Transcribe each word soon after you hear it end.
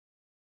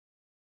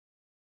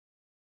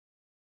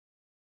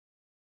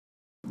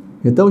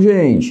Então,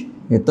 gente,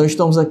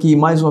 estamos aqui em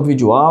mais uma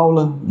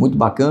videoaula, muito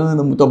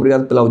bacana, muito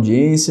obrigado pela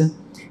audiência.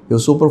 Eu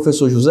sou o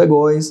professor José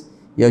Góes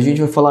e a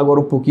gente vai falar agora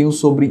um pouquinho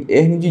sobre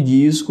hérnia de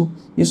disco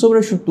e sobre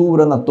a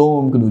estrutura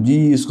anatômica do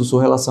disco, sua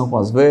relação com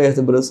as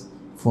vértebras,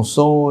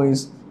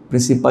 funções,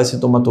 principais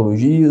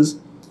sintomatologias,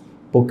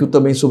 um pouquinho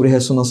também sobre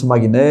ressonância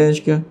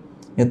magnética.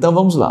 Então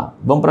vamos lá,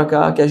 vamos para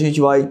cá que a gente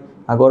vai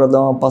agora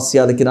dar uma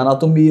passeada aqui na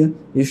anatomia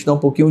e estudar um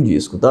pouquinho o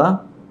disco,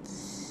 tá?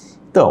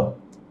 Então,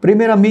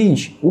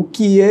 primeiramente, o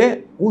que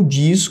é o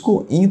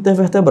disco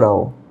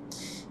intervertebral?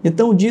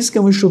 Então, o disco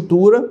é uma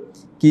estrutura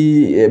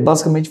que é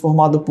basicamente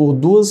formada por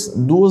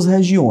duas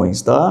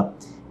regiões, tá?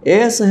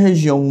 Essa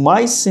região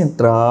mais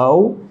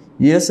central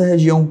e essa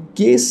região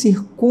que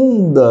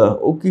circunda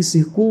ou que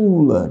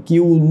circula, que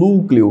o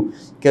núcleo,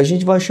 que a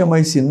gente vai chamar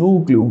esse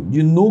núcleo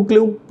de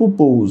núcleo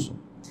pulposo.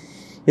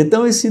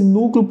 Então, esse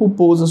núcleo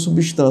pulposo é uma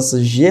substância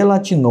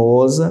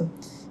gelatinosa,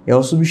 é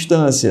uma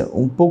substância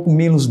um pouco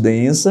menos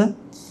densa,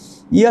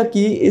 e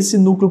aqui esse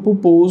núcleo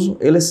pulposo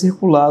ele é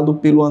circulado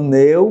pelo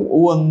anel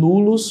ou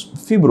anulus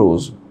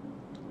fibroso.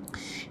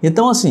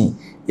 Então, assim,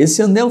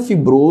 esse anel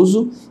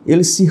fibroso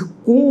ele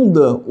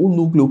circunda o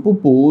núcleo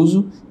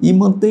pulposo e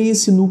mantém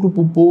esse núcleo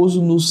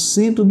pulposo no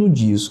centro do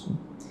disco.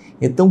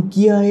 Então, o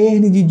que é a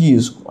hérnia de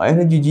disco? A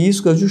hérnia de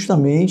disco é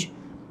justamente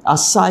a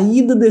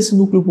saída desse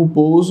núcleo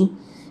pulposo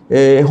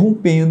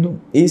rompendo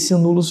esse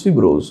anulus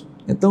fibroso.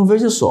 Então,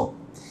 veja só.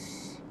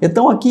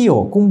 Então, aqui,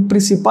 ó, como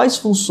principais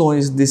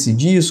funções desse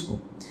disco,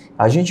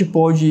 a gente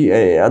pode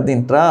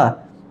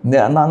adentrar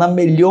na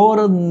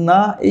melhora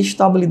na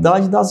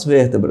estabilidade das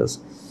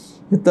vértebras.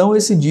 Então,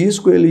 esse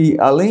disco, ele,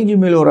 além de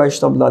melhorar a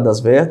estabilidade das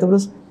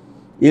vértebras,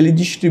 ele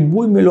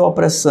distribui melhor a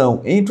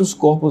pressão entre os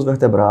corpos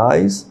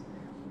vertebrais.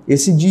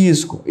 Esse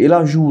disco, ele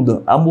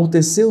ajuda a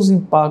amortecer os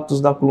impactos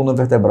da coluna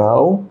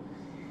vertebral.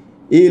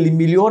 Ele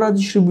melhora a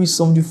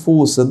distribuição de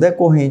força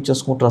decorrente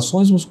às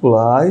contrações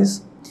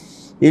musculares.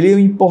 Ele é um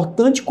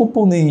importante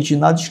componente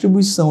na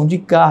distribuição de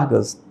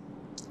cargas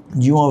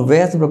de uma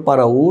vértebra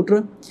para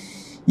outra.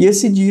 E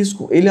esse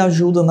disco, ele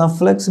ajuda na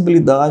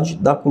flexibilidade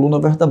da coluna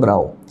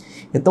vertebral.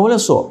 Então, olha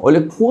só,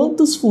 olha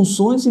quantas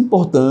funções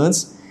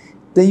importantes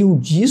tem o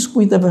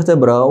disco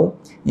intervertebral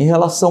em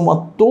relação a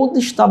toda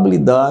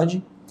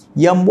estabilidade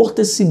e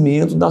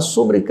amortecimento das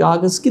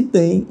sobrecargas que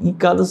tem em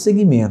cada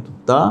segmento,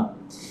 tá?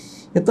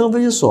 Então,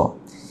 veja só.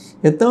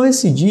 Então,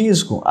 esse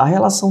disco, a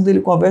relação dele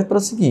com a vértebra é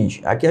a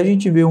seguinte. Aqui a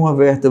gente vê uma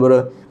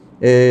vértebra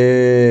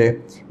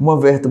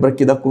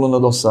aqui da coluna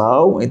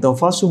dorsal. Então,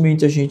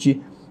 facilmente a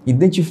gente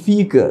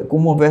identifica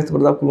como uma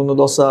vértebra da coluna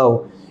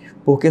dorsal,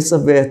 porque essa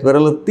vértebra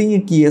ela tem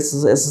aqui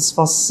essas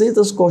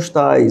facetas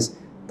costais,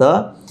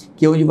 tá?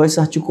 Que é onde vai se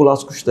articular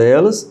as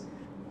costelas.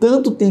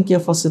 Tanto tem aqui a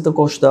faceta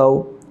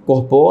costal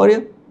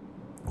corpórea,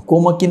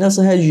 como aqui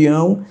nessa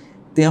região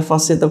tem a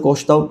faceta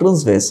costal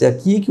transversa. É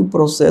aqui que o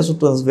processo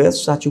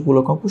transverso se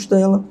articula com a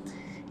costela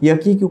e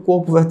aqui que o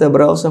corpo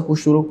vertebral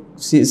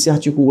se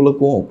articula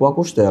com a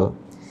costela.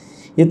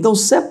 Então,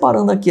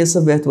 separando aqui essa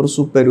vértebra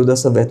superior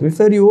dessa vértebra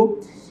inferior,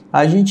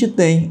 a gente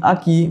tem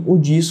aqui o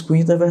disco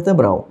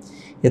intervertebral.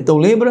 Então,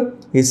 lembra?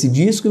 Esse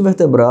disco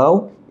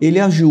intervertebral, ele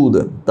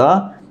ajuda,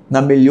 tá?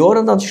 Na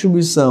melhora da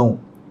distribuição,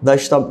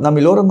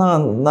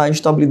 na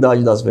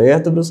estabilidade das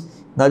vértebras,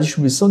 na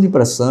distribuição de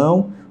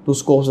pressão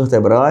dos corpos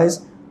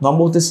vertebrais, no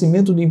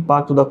amortecimento do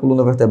impacto da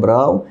coluna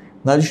vertebral,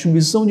 na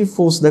distribuição de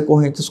força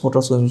decorrente das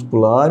contrações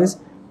musculares,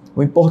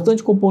 um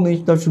importante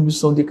componente da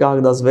distribuição de carga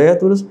das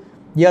vértebras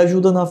e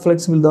ajuda na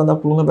flexibilidade da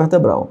coluna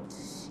vertebral.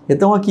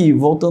 Então aqui,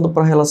 voltando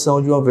para a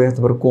relação de uma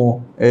vértebra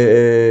com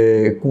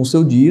o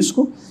seu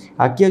disco,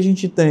 aqui a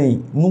gente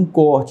tem num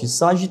corte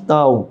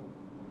sagital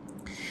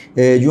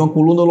de uma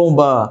coluna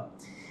lombar,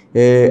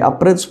 a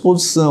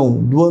predisposição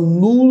do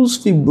anulus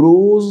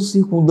fibroso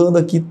circundando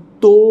aqui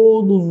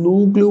todo o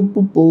núcleo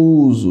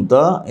pulposo,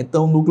 tá?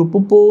 Então, núcleo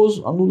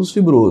pulposo, anulus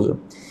fibroso.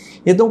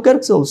 Então, quero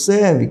que você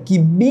observe que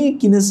bem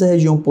aqui nessa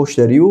região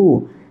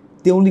posterior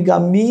tem um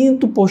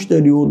ligamento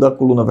posterior da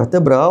coluna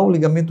vertebral,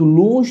 ligamento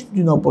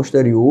longitudinal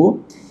posterior,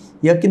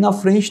 e aqui na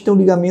frente tem um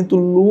ligamento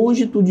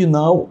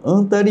longitudinal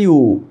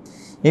anterior.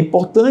 É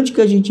importante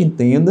que a gente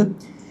entenda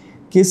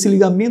que esse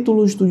ligamento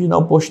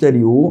longitudinal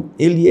posterior,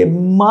 ele é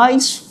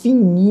mais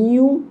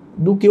fininho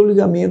do que o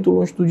ligamento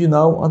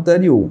longitudinal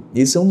anterior.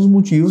 Esse é um dos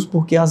motivos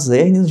porque as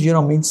hérnias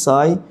geralmente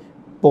saem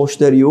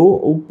posterior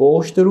ou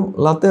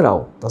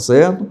posterolateral, tá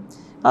certo?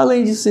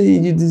 Além de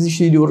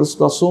existir outras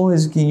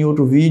situações que em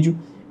outro vídeo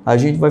a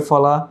gente vai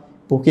falar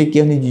porque que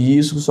hérnia de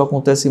disco só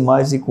acontece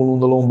mais em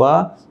coluna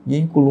lombar e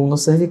em coluna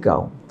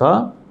cervical,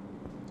 tá?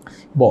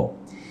 Bom,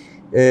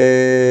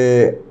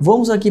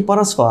 vamos aqui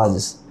para as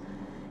fases.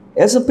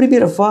 Essa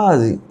primeira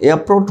fase é a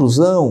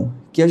protrusão,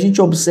 que a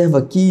gente observa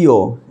aqui,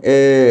 ó,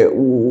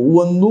 o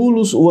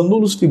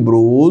anulus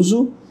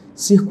fibroso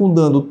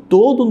circundando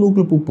todo o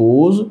núcleo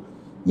pulposo,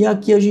 e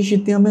aqui a gente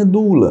tem a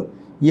medula,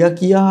 e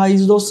aqui a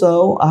raiz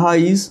dorsal, a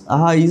raiz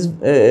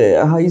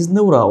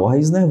neural, a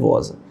raiz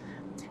nervosa.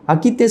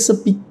 Aqui tem essa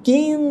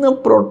pequena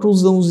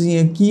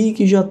protrusãozinha aqui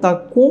que já está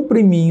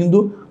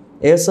comprimindo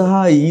essa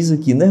raiz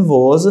aqui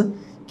nervosa,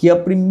 que a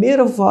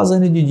primeira fase da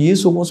hernia de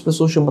disco, algumas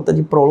pessoas chamam até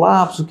de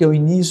prolapso, que é o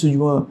início de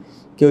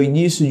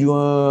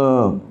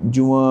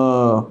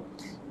uma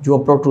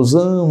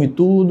protrusão e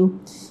tudo,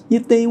 e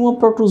tem uma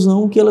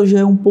protrusão que ela já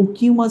é um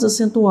pouquinho mais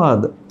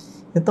acentuada.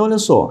 Então, olha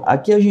só,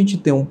 aqui a gente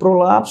tem um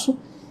prolapso,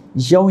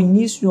 já o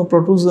início de uma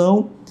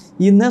protrusão,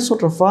 e nessa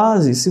outra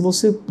fase, se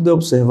você puder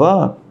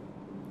observar,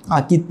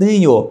 aqui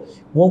tem, ó,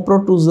 uma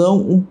protrusão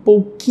um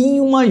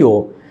pouquinho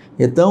maior.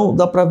 Então,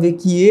 dá para ver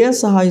que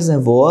essa raiz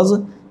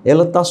nervosa,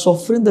 ela está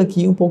sofrendo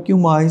aqui um pouquinho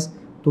mais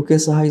do que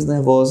essa raiz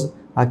nervosa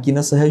aqui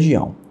nessa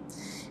região.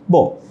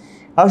 Bom,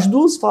 as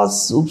duas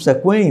fases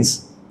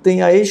subsequentes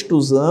têm a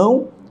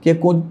extrusão, que é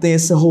quando tem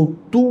essa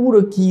rotura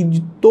aqui de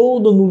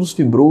todo o núcleo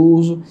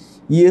fibroso,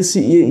 e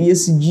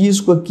esse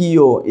disco aqui,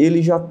 ó,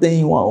 ele já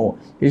tem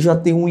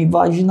uma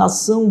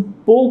invaginação um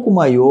pouco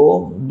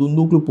maior do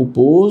núcleo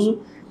pulposo,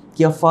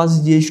 que é a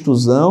fase de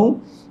extrusão,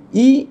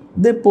 e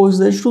depois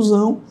da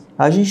extrusão,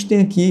 a gente tem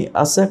aqui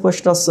a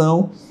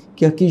sequestração,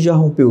 que aqui já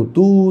rompeu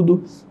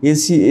tudo,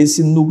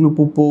 esse núcleo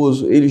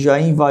pulposo, ele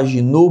já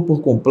invaginou por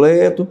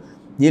completo,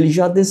 e ele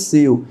já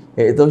desceu.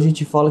 Então a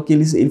gente fala que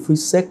ele foi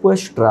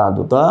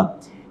sequestrado, tá?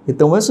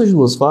 Então essas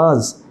duas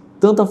fases,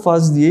 tanto a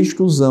fase de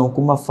extrusão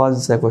como a fase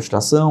de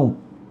sequestração,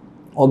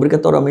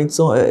 obrigatoriamente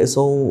são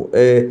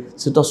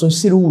situações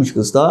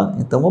cirúrgicas, tá?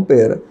 Então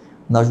opera.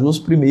 Nas duas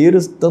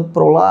primeiras, tanto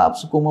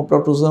prolapso como a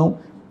protrusão,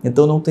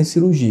 então não tem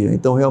cirurgia.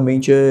 Então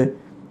realmente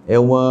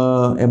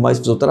é mais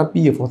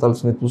fisioterapia,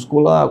 fortalecimento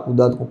muscular,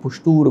 cuidado com a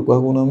postura, com a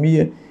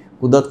ergonomia,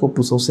 cuidado com a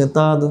posição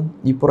sentada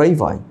e por aí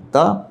vai,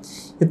 tá?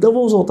 Então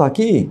vamos voltar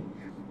aqui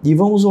e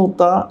vamos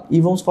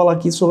falar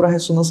aqui sobre a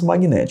ressonância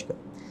magnética.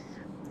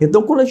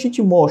 Então quando a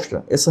gente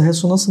mostra essa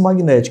ressonância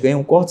magnética em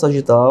um corte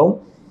sagital,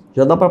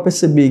 já dá para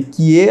perceber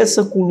que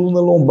essa coluna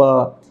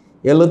lombar,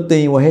 ela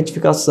tem uma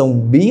retificação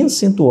bem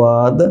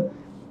acentuada,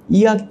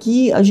 e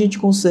aqui a gente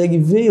consegue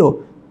ver, ó,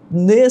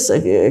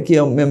 aqui é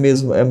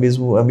a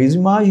mesma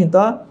imagem,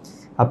 tá?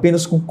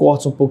 Apenas com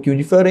cortes um pouquinho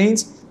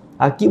diferentes.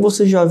 Aqui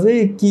você já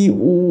vê que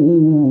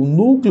o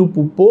núcleo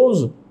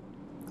pulposo,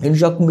 ele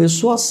já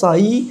começou a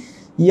sair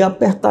e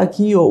apertar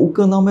aqui, ó, o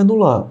canal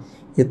medular.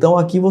 Então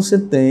aqui você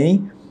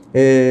tem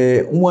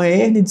uma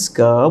hérnia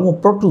discal, uma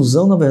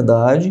protrusão na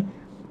verdade,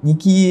 em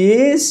que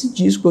esse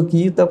disco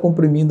aqui está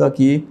comprimindo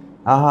aqui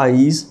a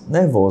raiz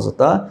nervosa,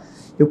 tá?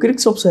 Eu queria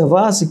que você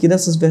observasse que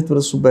nessas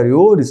vértebras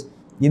superiores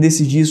e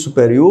nesses discos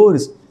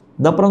superiores,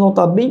 dá para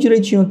notar bem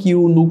direitinho aqui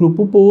o núcleo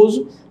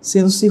pulposo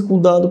sendo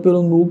circundado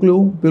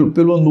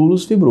pelo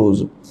anúlus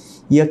fibroso.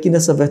 E aqui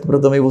nessa vértebra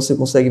também você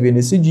consegue ver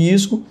nesse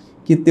disco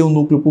que tem o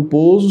núcleo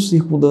pulposo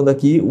circundando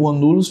aqui o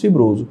anúlus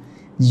fibroso.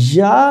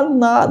 Já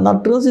na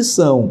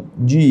transição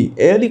de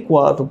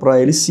L4 para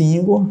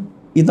L5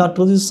 e na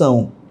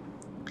transição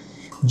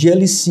de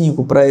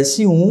L5 para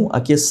S1,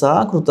 aqui é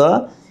sacro,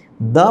 tá?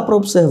 Dá para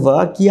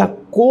observar que a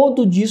cor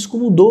do disco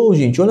mudou,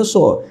 gente, olha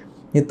só.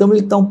 Então ele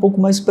está um pouco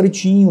mais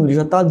pretinho, ele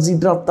já está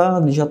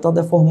desidratado, ele já está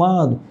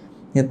deformado.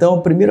 Então a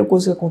primeira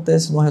coisa que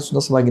acontece numa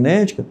ressonância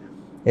magnética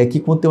é que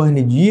quando tem uma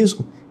hernia de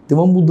disco, tem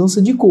uma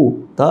mudança de cor,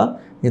 tá?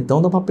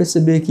 Então dá para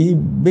perceber aqui,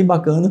 bem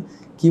bacana,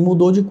 que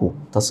mudou de cor,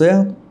 tá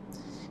certo?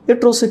 Eu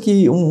trouxe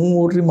aqui uma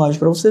outra imagem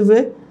para você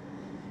ver,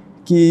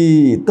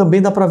 que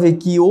também dá para ver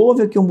que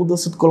houve aqui uma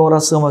mudança de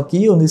coloração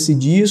aqui, ó, nesse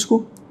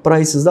disco. Para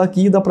esses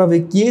daqui, dá para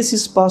ver que esse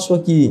espaço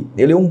aqui,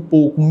 ele é um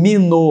pouco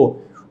menor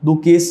do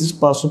que esses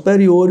espaços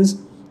superiores,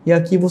 e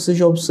aqui você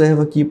já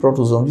observa aqui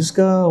protrusão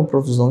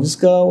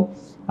discal,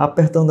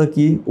 apertando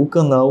aqui o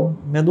canal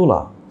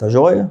medular, tá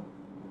joia?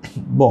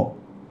 Bom,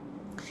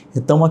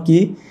 então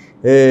aqui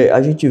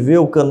a gente vê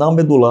o canal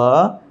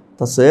medular,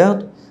 tá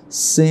certo?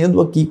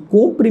 Sendo aqui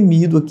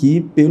comprimido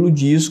aqui pelo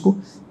disco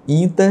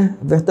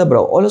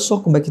intervertebral. Olha só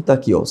como é que tá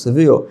aqui, ó, você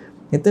vê, ó?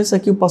 Então esse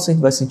aqui o paciente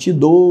vai sentir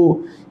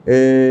dor,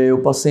 o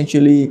paciente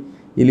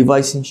ele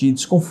vai sentir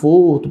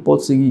desconforto,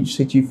 pode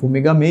sentir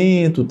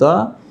formigamento,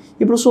 tá?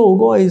 E professor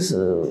Góes,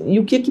 e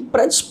o que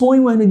predispõe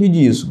uma hernia de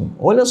disco?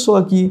 Olha só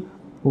aqui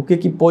o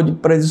que pode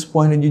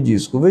predispor a hernia de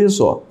disco, veja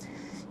só.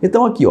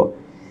 Então aqui, ó,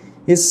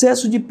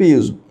 excesso de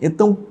peso.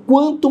 Então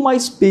quanto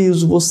mais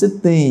peso você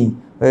tem,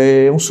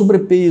 um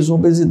sobrepeso, uma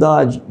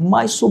obesidade,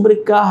 mais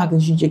sobrecarga,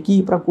 gente,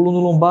 aqui para a coluna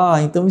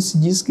lombar, então esse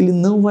disco ele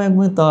não vai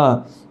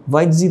aguentar,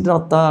 vai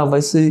desidratar,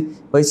 vai ser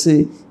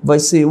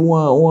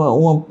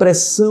uma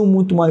pressão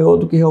muito maior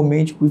do que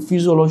realmente,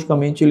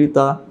 fisiologicamente, ele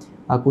está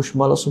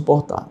acostumado a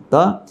suportar,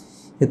 tá?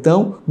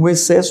 Então, o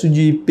excesso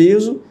de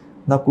peso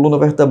na coluna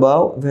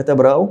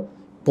vertebral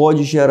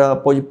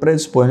pode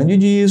predispor a hernia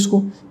de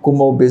disco,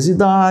 como a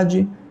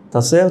obesidade, tá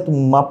certo?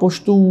 Má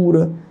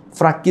postura,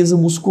 fraqueza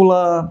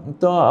muscular,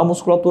 então a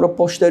musculatura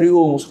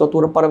posterior,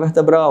 musculatura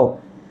paravertebral,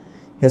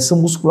 essa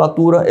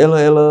musculatura,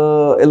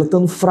 ela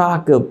estando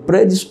fraca,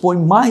 predispõe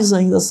mais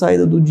ainda a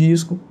saída do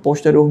disco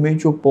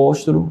posteriormente ou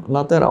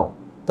lateral,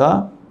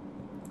 tá?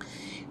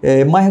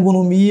 Má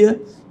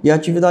ergonomia e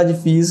atividade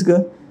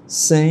física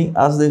sem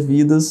as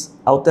devidas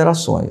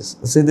alterações,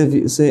 sem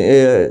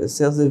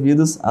as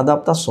devidas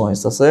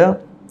adaptações, tá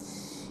certo?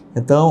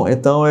 Então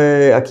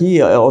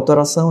aqui a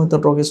alteração, então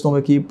troca esse nome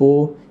aqui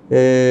por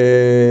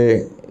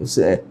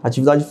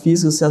atividade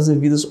física sem as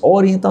devidas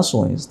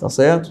orientações, tá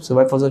certo? Você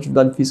vai fazer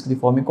atividade física de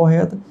forma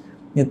incorreta,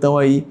 então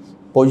aí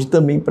pode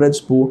também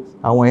predispor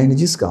a uma hérnia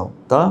discal,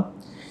 tá?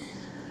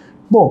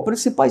 Bom,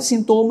 principais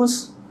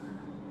sintomas: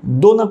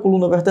 dor na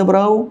coluna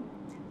vertebral,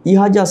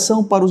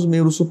 irradiação para os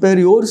membros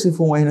superiores, se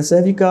for uma hérnia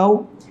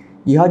cervical,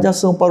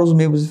 irradiação para os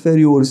membros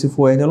inferiores, se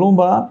for hérnia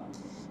lombar,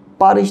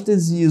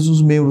 parestesias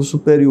dos membros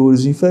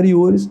superiores e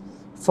inferiores,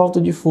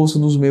 falta de força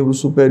nos membros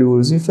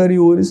superiores e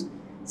inferiores,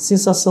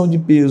 sensação de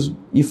peso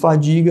e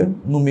fadiga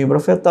no membro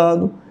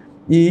afetado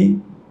e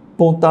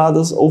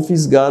pontadas ou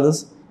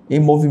fisgadas em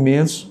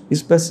movimentos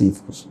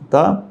específicos,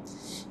 tá?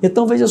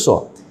 Então veja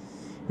só,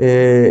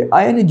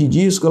 a hérnia de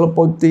disco ela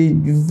pode ter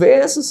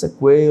diversas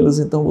sequelas,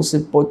 então você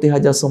pode ter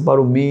radiação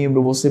para o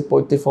membro, você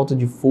pode ter falta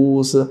de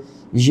força,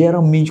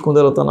 geralmente quando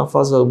ela está na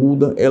fase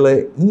aguda ela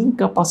é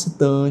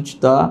incapacitante,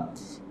 tá?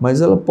 Mas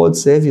ela pode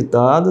ser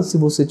evitada se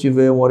você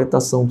tiver uma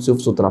orientação do seu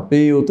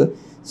fisioterapeuta,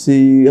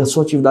 se a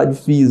sua atividade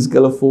física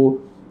ela for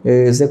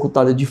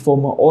executada de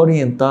forma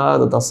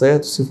orientada, tá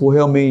certo? Se for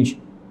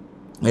realmente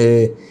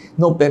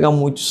não pegar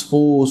muito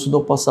esforço,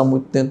 não passar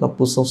muito tempo na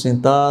posição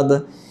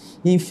sentada,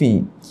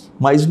 enfim.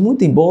 Mas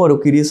muito embora eu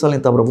queria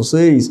salientar para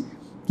vocês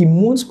que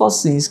muitos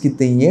pacientes que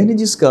têm hérnia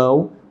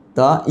discal,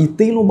 tá, e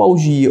tem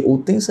lombalgia ou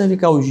tem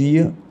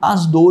cervicalgia,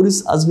 as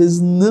dores às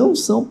vezes não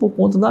são por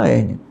conta da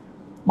hérnia.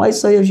 Mas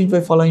isso aí a gente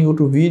vai falar em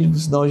outro vídeo,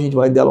 senão a gente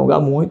vai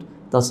delongar muito,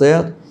 tá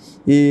certo?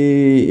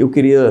 E eu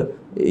queria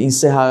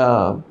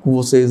encerrar com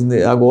vocês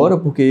agora,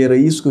 porque era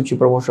isso que eu tinha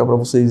para mostrar para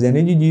vocês,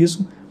 hérnia de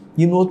disco.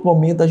 E no outro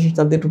momento a gente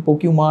está dentro um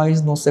pouquinho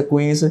mais, na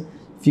sequência,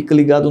 fica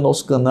ligado no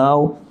nosso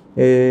canal,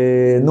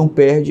 não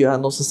perde a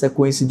nossa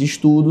sequência de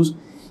estudos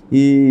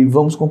e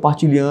vamos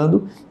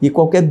compartilhando. E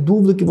qualquer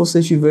dúvida que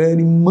vocês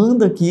tiverem,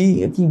 manda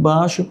aqui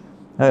embaixo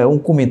um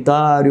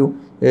comentário,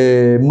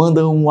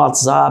 manda um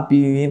WhatsApp,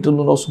 entra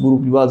no nosso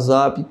grupo de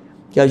WhatsApp,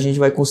 que a gente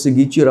vai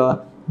conseguir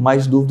tirar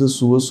mais dúvidas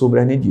suas sobre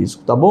a hérnia de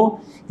disco, tá bom?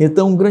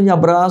 Então um grande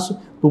abraço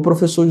do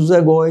professor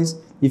José Góes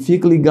e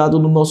fique ligado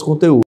no nosso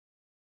conteúdo.